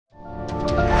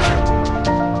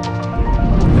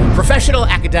Rational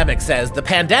academic says the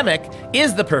pandemic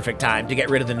is the perfect time to get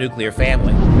rid of the nuclear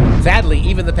family. Sadly,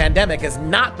 even the pandemic has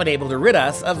not been able to rid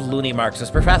us of loony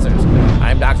Marxist professors.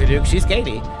 I'm Dr. Duke, she's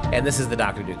Katie, and this is the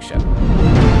Dr. Duke Show.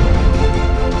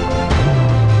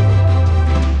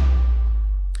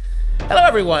 Hello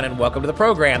everyone and welcome to the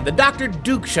program, the Dr.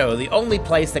 Duke Show, the only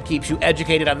place that keeps you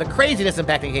educated on the craziness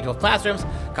impacting K-12 classrooms,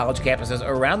 college campuses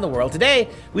around the world. Today,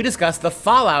 we discuss the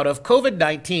fallout of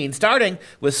COVID-19, starting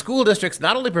with school districts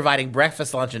not only providing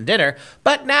breakfast, lunch, and dinner,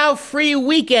 but now free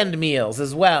weekend meals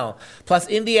as well. Plus,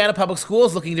 Indiana Public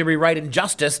Schools looking to rewrite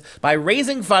injustice by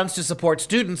raising funds to support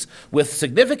students with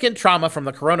significant trauma from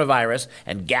the coronavirus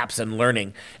and gaps in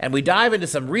learning. And we dive into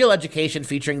some real education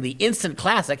featuring the instant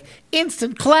classic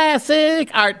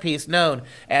art piece known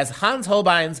as Hans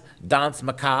Holbein's Danse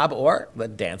Macabre, or The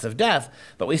Dance of Death.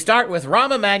 But we start with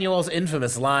Rahm Emanuel's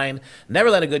infamous line,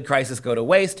 "Never let a good crisis go to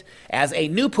waste," as a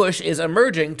new push is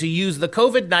emerging to use the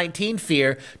COVID-19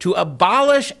 fear to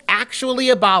actually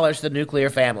abolish the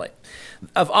nuclear family.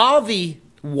 Of all the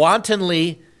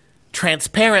wantonly,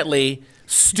 transparently,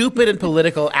 stupid and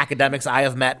political academics I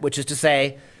have met, which is to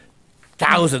say,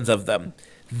 thousands of them,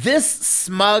 this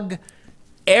smug,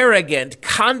 arrogant,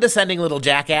 condescending little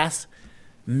jackass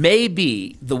may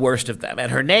be the worst of them.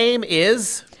 And her name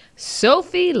is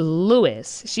Sophie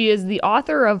Lewis. She is the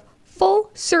author of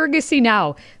Full Surrogacy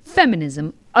Now,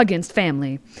 Feminism Against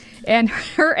Family. And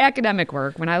her academic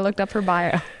work, when I looked up her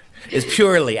bio, is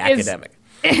purely academic.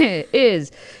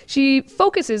 She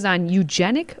focuses on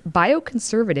eugenic,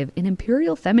 bioconservative, and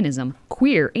imperial feminism,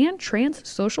 queer and trans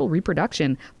social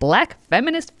reproduction, black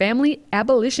feminist family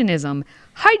abolitionism,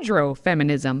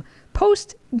 hydrofeminism,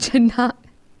 post-genomics.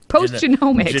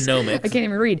 I can't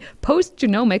even read.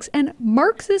 Post-genomics and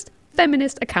Marxist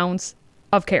feminist accounts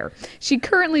of care. She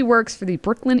currently works for the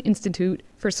Brooklyn Institute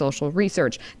for Social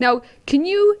Research. Now, can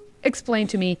you explain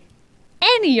to me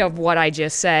any of what I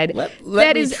just said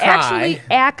that is actually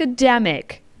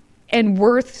academic and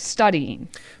worth studying?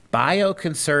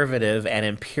 Bioconservative and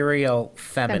imperial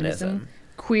feminism.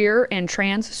 Queer and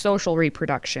trans social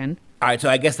reproduction. All right,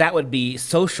 so I guess that would be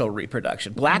social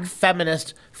reproduction. Black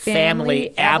feminist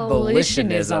family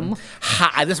abolitionism.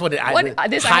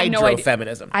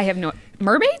 Hydrofeminism. I have no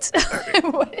mermaids?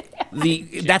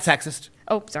 That's sexist.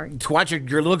 Oh, sorry. To want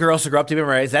your little girls to grow up to be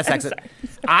mermaids, that's sexist.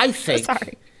 I think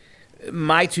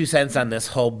my 2 cents on this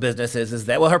whole business is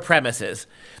that, well, her premise is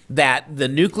that the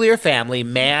nuclear family,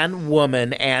 man,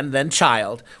 woman, and then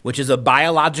child, which is a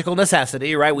biological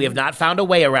necessity, right? We have not found a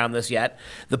way around this yet.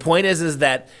 The point is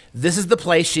that this is the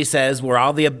place, she says, where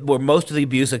most of the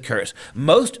abuse occurs.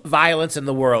 Most violence in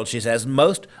the world, she says,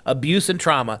 most abuse and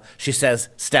trauma, she says,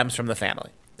 stems from the family.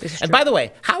 And by the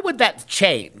way, how would that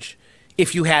change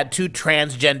if you had 2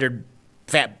 transgendered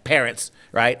parents,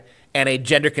 right, and a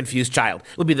gender-confused child?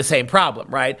 It would be the same problem,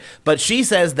 right? But she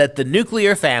says that the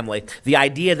nuclear family, the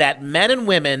idea that men and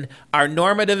women are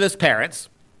normative as parents,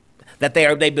 that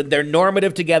they're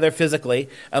normative together physically,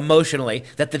 emotionally,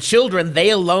 that the children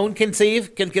they alone can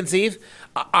conceive,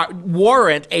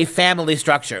 warrant a family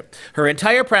structure. Her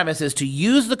entire premise is to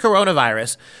use the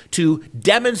coronavirus to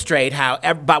demonstrate how,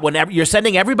 whenever you're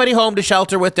sending everybody home to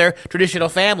shelter with their traditional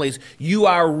families, you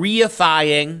are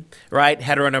reifying, right,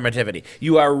 heteronormativity.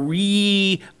 You are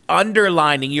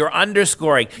underlining, you're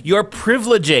underscoring, you're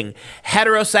privileging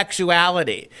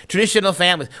heterosexuality, traditional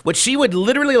families. What she would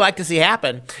literally like to see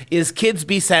happen is kids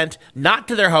be sent not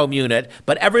to their home unit,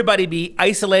 but everybody be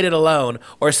isolated alone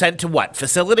or sent to what?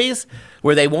 Facilities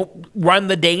where they won't run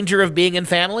the danger of being in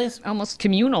families? Almost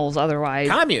communals otherwise.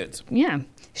 Communes. Yeah.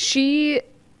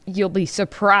 You'll be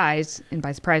surprised, and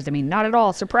by surprised I mean not at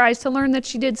all surprised to learn that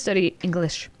she did study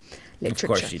English literature. Of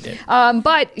course she did.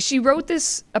 But she wrote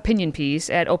this opinion piece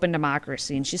at Open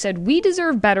Democracy, and she said, "We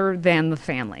deserve better than the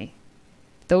family."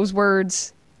 Those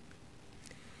words.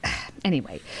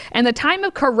 Anyway, and the time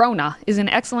of corona is an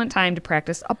excellent time to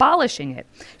practice abolishing it.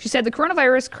 She said the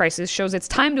coronavirus crisis shows it's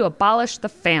time to abolish the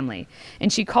family,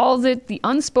 and she calls it the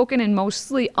unspoken and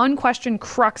mostly unquestioned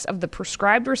crux of the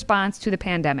prescribed response to the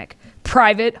pandemic: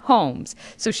 private homes.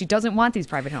 So she doesn't want these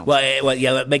private homes. Well,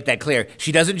 yeah, let's make that clear.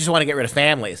 She doesn't just want to get rid of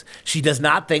families. She does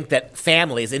not think that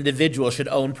families, individuals, should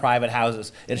own private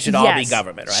houses. It should all be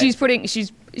government, right?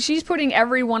 She's putting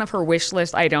every one of her wish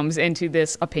list items into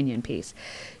this opinion piece.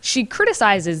 She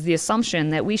criticizes the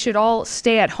assumption that we should all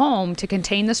stay at home to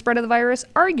contain the spread of the virus,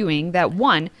 arguing that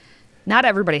 1, not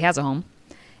everybody has a home,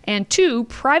 and 2,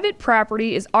 private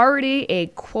property is already a,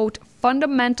 quote,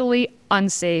 fundamentally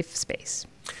unsafe space.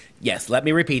 Yes, let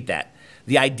me repeat that.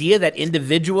 The idea that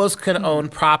individuals can own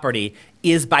property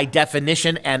is by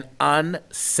definition an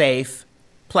unsafe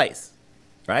place,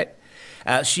 right?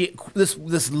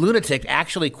 This lunatic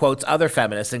actually quotes other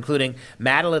feminists, including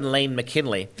Madeline Lane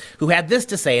McKinley, who had this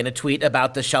to say in a tweet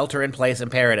about the shelter-in-place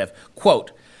imperative.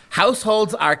 Quote,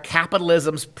 households are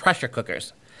capitalism's pressure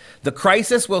cookers. The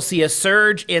crisis will see a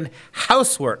surge in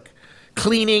housework,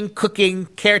 cleaning, cooking,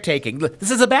 caretaking.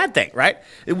 This is a bad thing, right?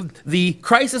 The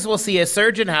crisis will see a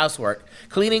surge in housework,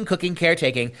 cleaning, cooking,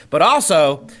 caretaking, but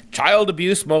also child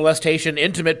abuse, molestation,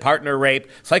 intimate partner rape,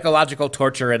 psychological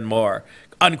torture, and more,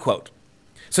 unquote.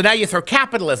 So now you throw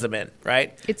capitalism in,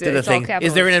 right? It's all capitalism.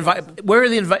 Is there where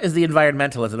is the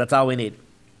environmentalism? That's all we need.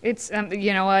 It's,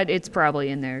 you know what? It's probably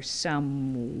in there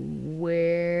somewhere.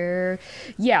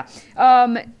 Yeah.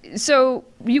 So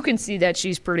you can see that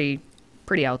she's pretty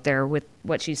out there with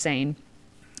what she's saying.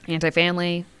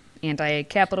 Anti-family,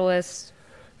 anti-capitalist,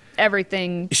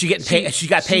 everything. She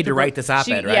got paid to write this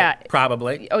op-ed, right? Yeah.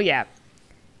 Probably. Oh, yeah.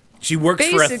 She works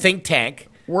for a think tank.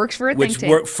 Works for a think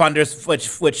tank.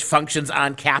 Which functions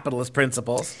on capitalist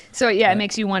principles. So, yeah, it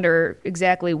makes you wonder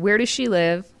exactly where does she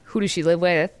live? Who does she live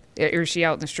with? Or is she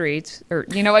out in the streets? Or,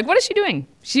 you know, like, what is she doing?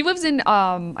 She lives in,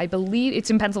 I believe, it's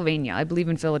in Pennsylvania. I believe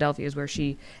in Philadelphia is where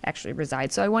she actually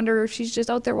resides. So I wonder if she's just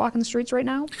out there walking the streets right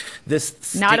now?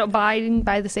 Not abiding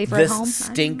by the safer at home? This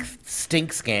think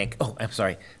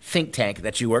tank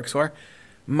that she works for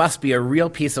must be a real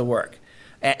piece of work.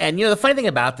 And you know, the funny thing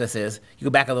about this is, you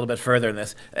go back a little bit further in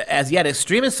this, as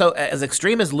extreme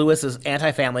as Lewis's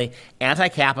anti-family,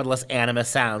 anti-capitalist animus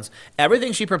sounds,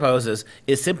 everything she proposes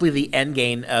is simply the end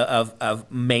game of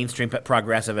mainstream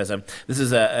progressivism. This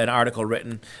is an article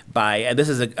written by, and this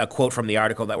is a quote from the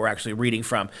article that we're actually reading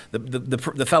from.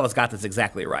 The fellow's got this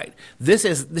exactly right. This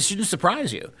shouldn't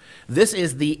surprise you. This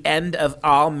is the end of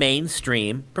all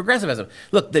mainstream progressivism.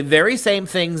 Look, the very same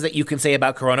things that you can say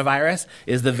about coronavirus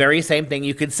is the very same thing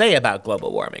you could say about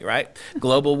global warming, right?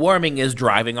 Global warming is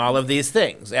driving all of these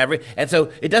things. And so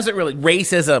it doesn't really,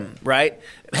 racism, right?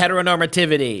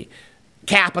 Heteronormativity,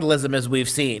 capitalism, as we've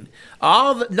seen.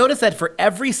 Notice that for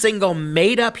every single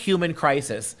made-up human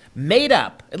crisis,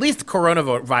 at least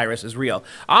coronavirus is real,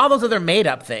 all those other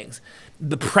made-up things,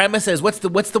 the premise is, what's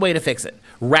the way to fix it?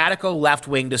 Radical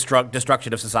left-wing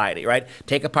destruction of society, right?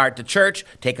 Take apart the church,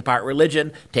 take apart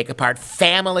religion, take apart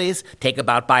families, take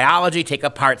apart biology, take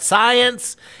apart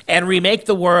science, and remake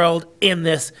the world in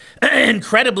this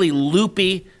incredibly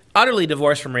loopy, utterly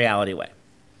divorced from reality way.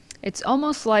 It's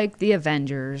almost like the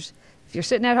Avengers. If you're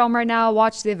sitting at home right now,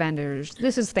 watch the Avengers.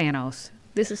 This is Thanos.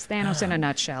 This is Thanos in a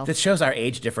nutshell. This shows our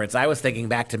age difference. I was thinking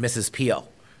back to Mrs. Peel.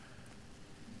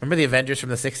 Remember the Avengers from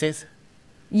the 60s?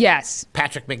 Yes.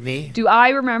 Patrick McNee. Do I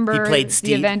remember he played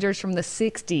Steve. The Avengers from the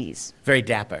 60s? Very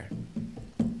dapper.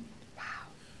 Wow.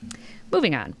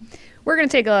 Moving on. We're going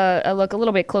to take a look a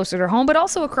little bit closer to home, but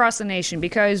also across the nation,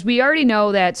 because we already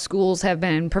know that schools have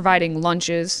been providing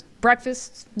lunches,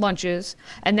 breakfasts, lunches,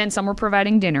 and then some were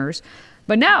providing dinners.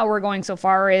 But now we're going so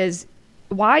far as,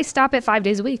 why stop at 5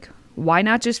 days a week? Why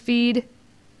not just feed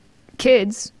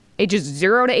kids ages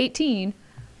 0 to 18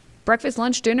 breakfast,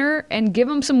 lunch, dinner, and give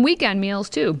them some weekend meals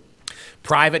too?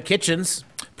 Private kitchens,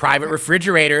 private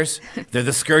refrigerators, they're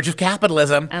the scourge of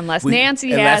capitalism. Unless Nancy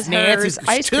has hers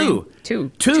ice cream. Two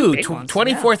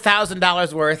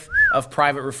 $24,000 worth of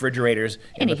private refrigerators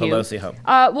in the Pelosi home.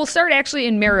 We'll start actually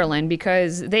in Maryland,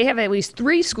 because they have at least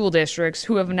 3 school districts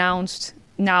who have announced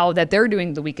now that they're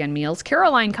doing the weekend meals.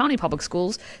 Caroline County Public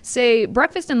Schools say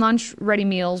breakfast and lunch ready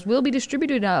meals will be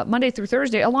distributed Monday through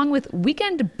Thursday, along with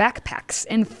weekend backpacks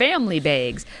and family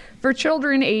bags for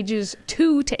children ages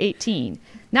 2 to 18.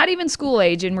 Not even school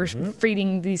age, and we're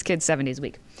feeding these kids 7 days a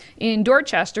week. In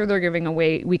Dorchester, they're giving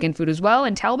away weekend food as well,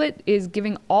 and Talbot is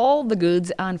giving all the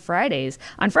goods on Fridays.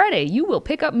 On Friday, you will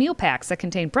pick up meal packs that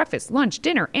contain breakfast, lunch,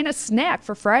 dinner, and a snack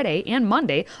for Friday and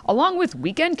Monday, along with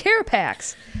weekend care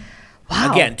packs.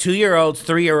 Wow. Again, 2-year-olds,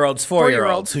 3-year-olds,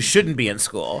 4-year-olds who shouldn't be in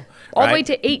school. All the way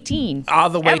to 18. All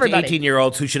the way to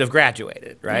 18-year-olds who should have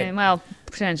graduated, right? Well,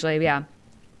 potentially, yeah.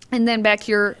 And then back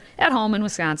here at home in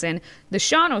Wisconsin, the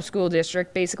Shawano School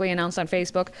District basically announced on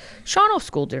Facebook, Shawano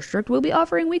School District will be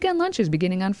offering weekend lunches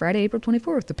beginning on Friday, April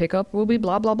 24th. The pickup will be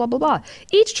blah, blah, blah, blah, blah.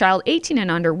 Each child 18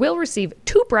 and under will receive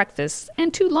 2 breakfasts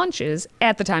and 2 lunches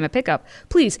at the time of pickup.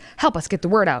 Please help us get the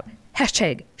word out.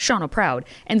 Hashtag Shawano Proud.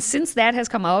 And since that has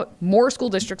come out, more school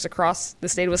districts across the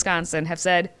state of Wisconsin have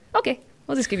said, okay,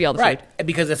 We'll just give you all the right. food.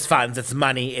 Because it's funds, it's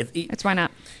money. That's why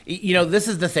not. You know, this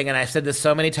is the thing, and I've said this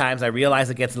so many times, I realize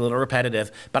it gets a little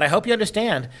repetitive, but I hope you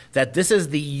understand that this is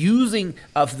the using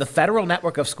of the federal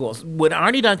network of schools. When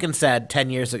Arnie Duncan said 10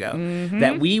 years ago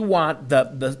that we want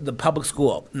the public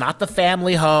school, not the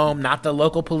family home, not the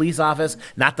local police office,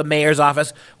 not the mayor's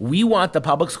office, we want the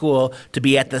public school to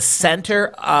be at the center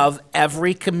of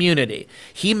every community.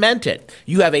 He meant it.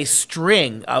 You have a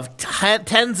string of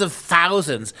tens of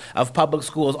thousands of public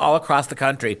schools all across the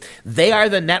country. They are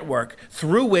the network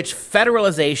through which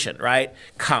federalization, right,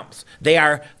 comes. They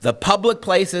are the public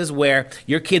places where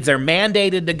your kids are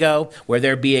mandated to go, where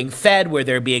they're being fed, where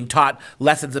they're being taught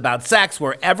lessons about sex,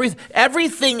 where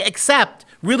everything except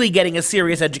really getting a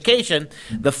serious education,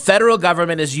 the federal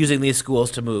government is using these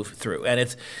schools to move through. And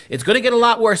it's going to get a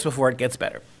lot worse before it gets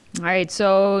better. All right,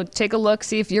 so take a look,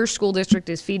 see if your school district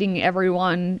is feeding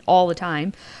everyone all the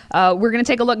time. We're going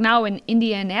to take a look now in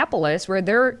Indianapolis, where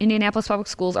their Indianapolis Public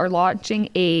Schools are launching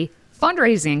a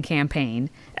fundraising campaign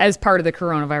as part of the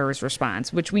coronavirus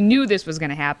response, which we knew this was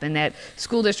going to happen, that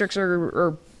school districts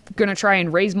are going to try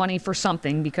and raise money for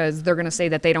something because they're going to say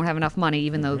that they don't have enough money,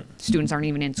 even though students aren't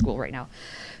even in school right now.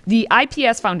 The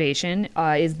IPS Foundation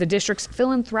is the district's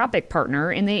philanthropic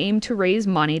partner, and they aim to raise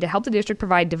money to help the district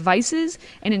provide devices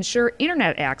and ensure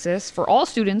internet access for all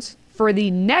students for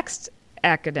the next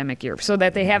academic year, so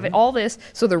that they have all this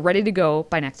so they're ready to go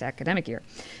by next academic year.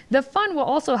 The fund will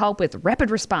also help with rapid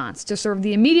response to serve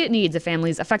the immediate needs of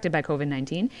families affected by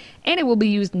COVID-19, and it will be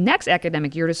used next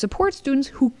academic year to support students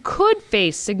who could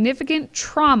face significant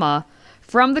trauma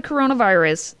from the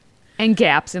coronavirus and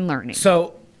gaps in learning.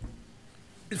 So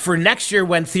for next year,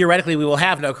 when theoretically we will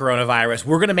have no coronavirus,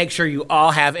 we're going to make sure you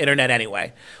all have internet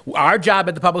anyway. Our job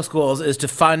at the public schools is to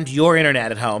fund your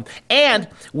internet at home, and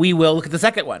we will look at the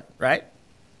second one, right?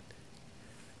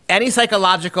 Any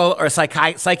psychological or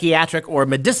psychiatric or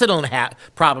medicinal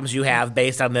problems you have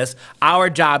based on this, our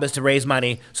job is to raise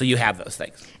money so you have those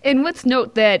things. And let's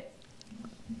note that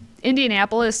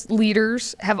Indianapolis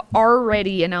leaders have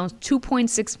already announced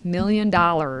 $2.6 million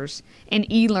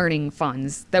in e-learning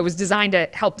funds that was designed to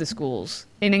help the schools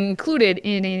and included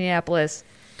Indianapolis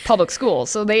public schools.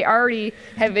 So they already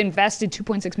have invested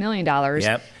 $2.6 million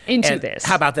into this.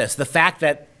 How about this? The fact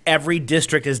that every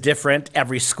district is different,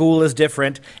 every school is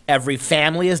different, every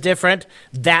family is different,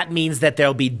 that means that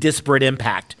there'll be disparate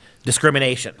impact.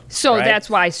 Discrimination. So right? That's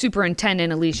why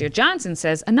Superintendent Alicia Johnson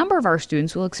says a number of our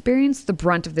students will experience the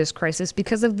brunt of this crisis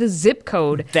because of the zip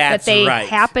code that they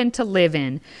happen to live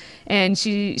in. And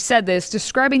she said this,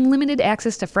 describing limited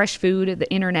access to fresh food,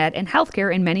 the internet, and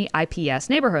healthcare in many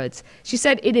IPS neighborhoods. She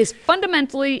said it is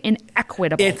fundamentally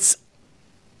inequitable. It's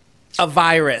a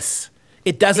virus.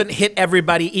 It doesn't hit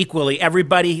everybody equally.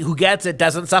 Everybody who gets it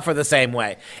doesn't suffer the same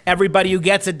way. Everybody who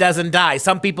gets it doesn't die.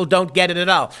 Some people don't get it at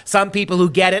all. Some people who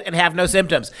get it and have no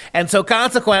symptoms. And so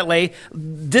consequently,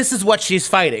 this is what she's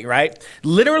fighting, right?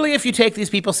 Literally, if you take these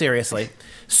people seriously,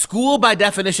 school by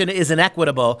definition is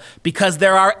inequitable because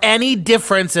there are any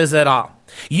differences at all.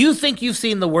 You think you've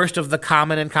seen the worst of the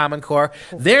Common and Common Core?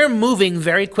 They're moving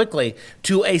very quickly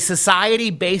to a society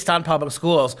based on public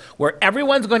schools where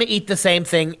everyone's going to eat the same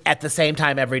thing at the same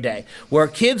time every day, where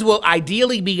kids will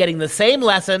ideally be getting the same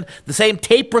lesson, the same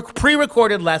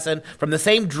pre-recorded lesson from the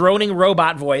same droning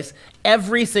robot voice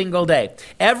every single day.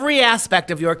 Every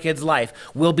aspect of your kid's life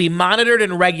will be monitored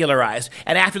and regularized.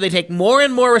 And after they take more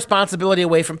and more responsibility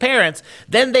away from parents,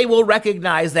 then they will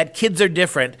recognize that kids are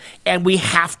different and we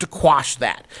have to quash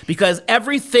that. Because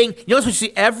everything, you know what you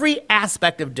see, every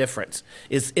aspect of difference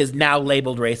is now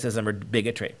labeled racism or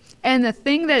bigotry. And the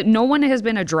thing that no one has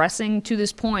been addressing to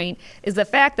this point is the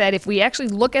fact that if we actually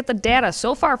look at the data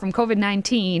so far from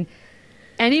COVID-19,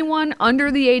 anyone under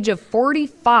the age of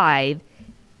 45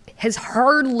 has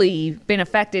hardly been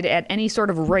affected at any sort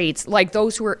of rates like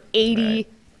those who are 80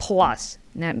 plus.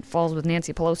 And that falls with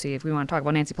Nancy Pelosi if we want to talk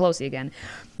about Nancy Pelosi again.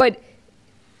 But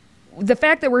the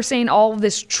fact that we're saying all of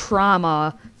this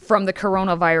trauma from the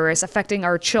coronavirus affecting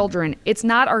our children, it's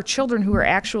not our children who are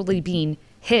actually being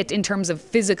hit in terms of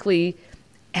physically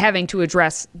having to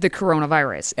address the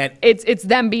coronavirus. And it's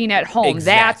them being at home.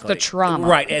 Exactly. That's the trauma.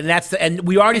 Right, and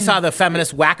we already saw the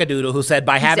feminist wackadoodle who said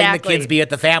by having the kids be at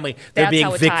the family, they're being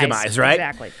victimized, right?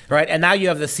 Exactly. Right, and now you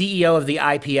have the CEO of the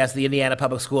IPS, the Indiana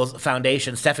Public Schools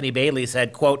Foundation, Stephanie Bailey,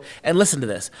 said, quote, and listen to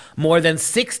this, more than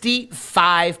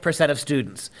 65% of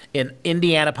students in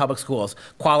Indiana public schools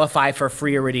qualify for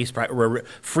free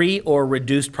or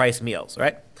reduced price meals,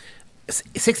 right?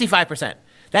 65%.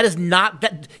 That is not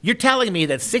that. You're telling me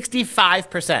that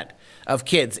 65% of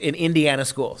kids in Indiana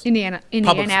schools,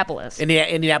 Indianapolis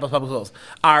Indianapolis public schools,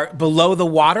 are below the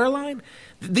waterline.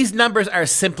 these numbers are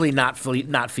simply not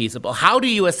feasible. How do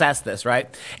you assess this, right?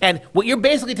 And what you're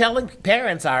basically telling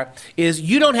parents is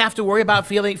you don't have to worry about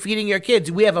feeding your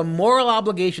kids. We have a moral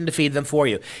obligation to feed them for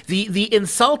you. The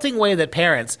insulting way that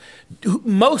parents,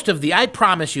 I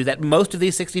promise you that most of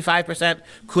these 65%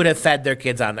 could have fed their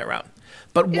kids on their own.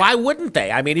 But why wouldn't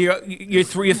they? I mean, you've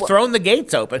thrown the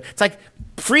gates open. It's like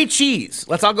free cheese.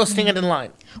 Let's all go stand in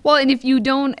line. Well, and if you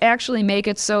don't actually make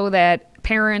it so that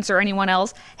parents or anyone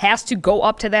else has to go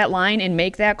up to that line and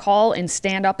make that call and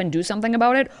stand up and do something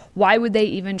about it, why would they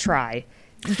even try?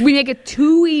 We make it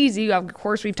too easy. Of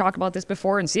course, we've talked about this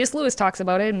before, and C.S. Lewis talks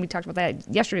about it, and we talked about that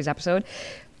in yesterday's episode,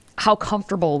 how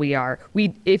comfortable we are.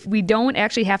 If we don't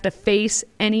actually have to face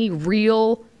any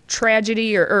real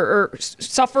tragedy or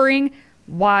suffering,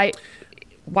 why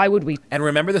would we? And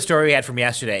remember the story we had from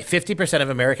yesterday. 50% of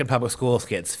American public school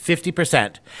kids,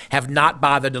 50%, have not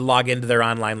bothered to log into their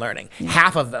online learning.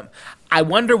 Half of them. I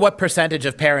wonder what percentage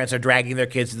of parents are dragging their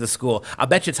kids to the school. I'll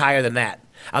bet you it's higher than that.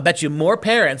 I'll bet you more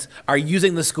parents are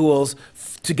using the schools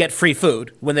to get free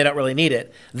food when they don't really need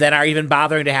it than are even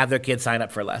bothering to have their kids sign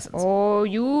up for lessons. Oh,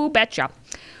 you betcha.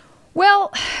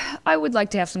 Well, I would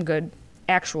like to have some good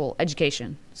actual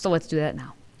education, so let's do that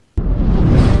now.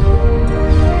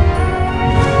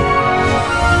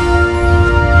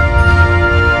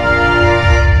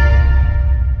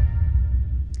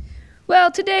 Well,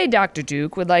 today Dr.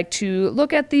 Duke would like to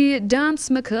look at the Danse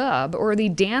Macabre, or the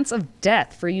Dance of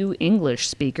Death for you English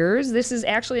speakers. This is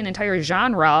actually an entire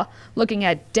genre looking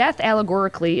at death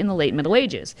allegorically in the late Middle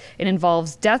Ages. It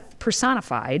involves death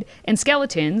personified and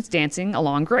skeletons dancing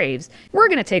along graves. We're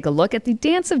going to take a look at the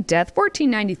Dance of Death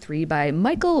 1493 by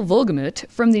Michael Wohlgemuth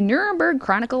from the Nuremberg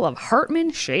Chronicle of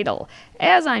Hartmann Schädel.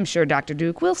 As I'm sure Dr.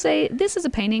 Duke will say, this is a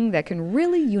painting that can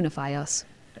really unify us.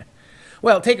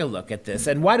 Well, take a look at this.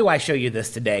 And why do I show you this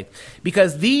today?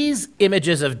 Because these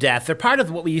images of death, they're part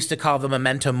of what we used to call the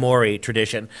memento mori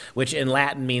tradition, which in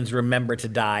Latin means remember to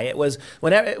die. It was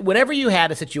whenever you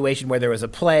had a situation where there was a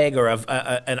plague or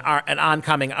an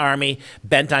oncoming army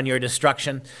bent on your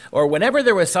destruction, or whenever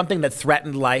there was something that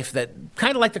threatened life, that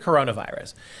kind of like the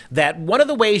coronavirus, that one of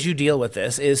the ways you deal with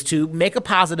this is to make a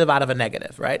positive out of a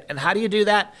negative, right? And how do you do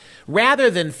that? Rather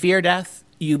than fear death,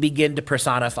 you begin to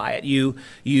personify it. You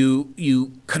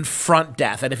confront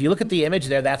death. And if you look at the image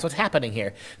there, that's what's happening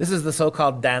here. This is the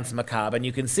so-called Danse Macabre. And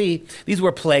you can see these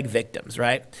were plague victims,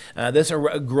 right? This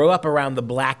grew up around the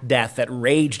Black Death that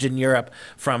raged in Europe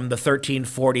from the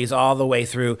 1340s all the way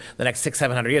through the next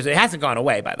 600-700 years. It hasn't gone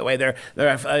away, by the way. There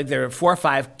are 4 or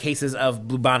 5 cases of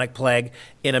bubonic plague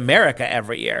in America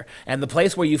every year. And the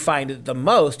place where you find it the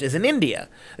most is in India,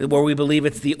 where we believe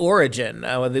it's the origin.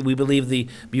 We believe the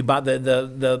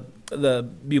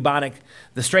bubonic,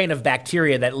 the strain of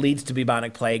bacteria that leads to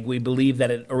bubonic plague, we believe that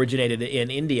it originated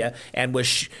in India and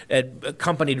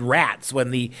accompanied rats when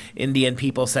the Indian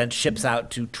people sent ships out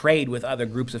to trade with other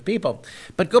groups of people.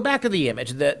 But go back to the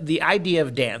image, the idea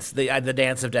of dance, the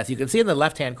dance of death. You can see in the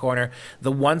left-hand corner,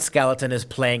 the one skeleton is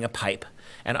playing a pipe,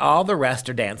 and all the rest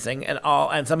are dancing,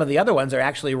 and some of the other ones are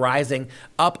actually rising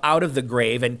up out of the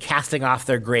grave and casting off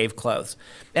their grave clothes.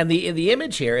 And the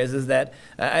image here is that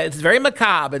it's very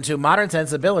macabre, and to modern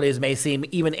sensibilities may seem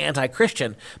even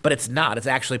anti-Christian, but it's not. It's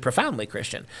actually profoundly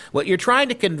Christian. What you're trying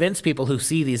to convince people who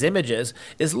see these images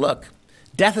is, look,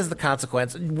 death is the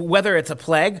consequence. Whether it's a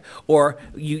plague or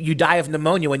you die of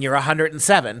pneumonia when you're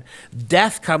 107,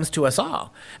 death comes to us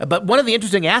all. But one of the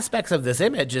interesting aspects of this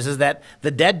image is that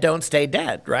the dead don't stay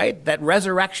dead, right? That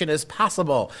resurrection is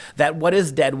possible, that what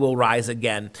is dead will rise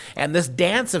again. And this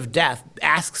dance of death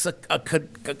asks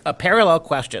a parallel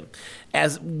question.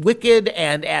 As wicked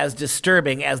and as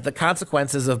disturbing as the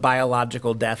consequences of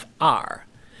biological death are,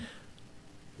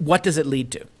 what does it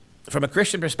lead to? From a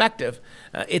Christian perspective,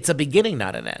 it's a beginning,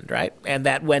 not an end, right? And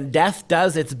that when death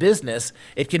does its business,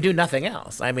 it can do nothing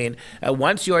else. I mean,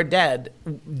 once you're dead,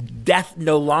 death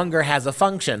no longer has a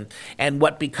function. And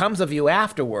what becomes of you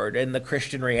afterward in the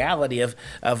Christian reality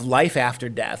of life after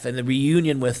death and the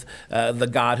reunion with the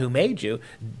God who made you,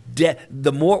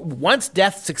 once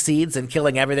death succeeds in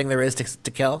killing everything there is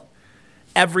to kill,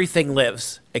 everything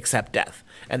lives except death.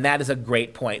 And that is a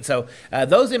great point. So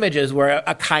those images were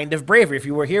a kind of bravery. If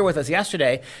you were here with us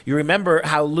yesterday, you remember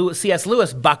how C.S.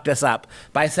 Lewis bucked us up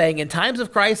by saying in times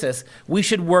of crisis, we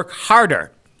should work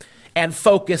harder and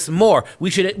focus more. We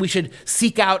should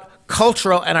seek out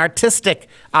cultural and artistic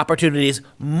opportunities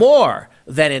more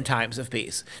than in times of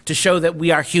peace, to show that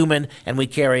we are human and we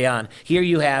carry on. Here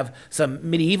you have some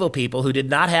medieval people who did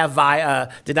not have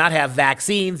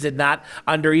vaccines,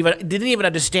 didn't even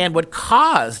understand what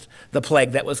caused the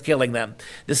plague that was killing them,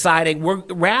 deciding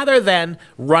rather than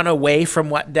run away from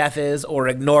what death is or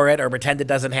ignore it or pretend it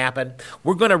doesn't happen,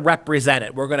 we're going to represent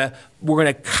it. We're going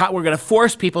to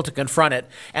force people to confront it,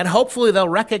 and hopefully they'll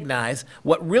recognize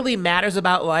what really matters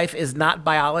about life is not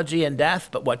biology and death,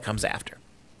 but what comes after.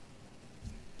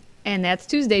 And that's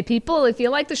Tuesday, people. If you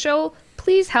like the show,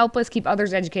 please help us keep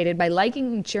others educated by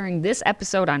liking and sharing this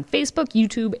episode on Facebook,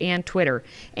 YouTube, and Twitter.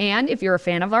 And if you're a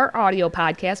fan of our audio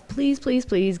podcast, please, please,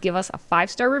 please give us a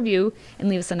 5-star review and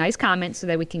leave us a nice comment so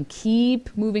that we can keep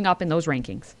moving up in those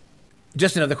rankings.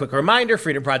 Just another quick reminder,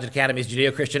 Freedom Project Academy's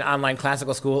Judeo-Christian online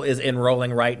classical school is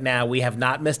enrolling right now. We have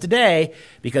not missed a day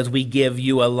because we give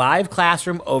you a live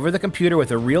classroom over the computer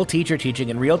with a real teacher teaching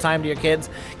in real time to your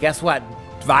kids. Guess what?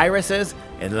 Viruses,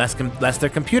 unless they're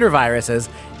computer viruses,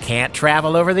 can't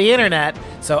travel over the internet,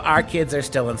 so our kids are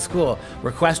still in school.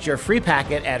 Request your free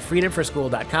packet at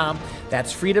freedomforschool.com.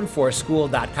 That's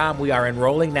freedomforschool.com. We are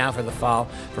enrolling now for the fall.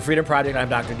 For Freedom Project, I'm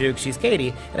Dr. Duke. She's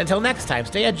Katie. And until next time,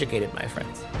 stay educated, my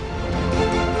friends.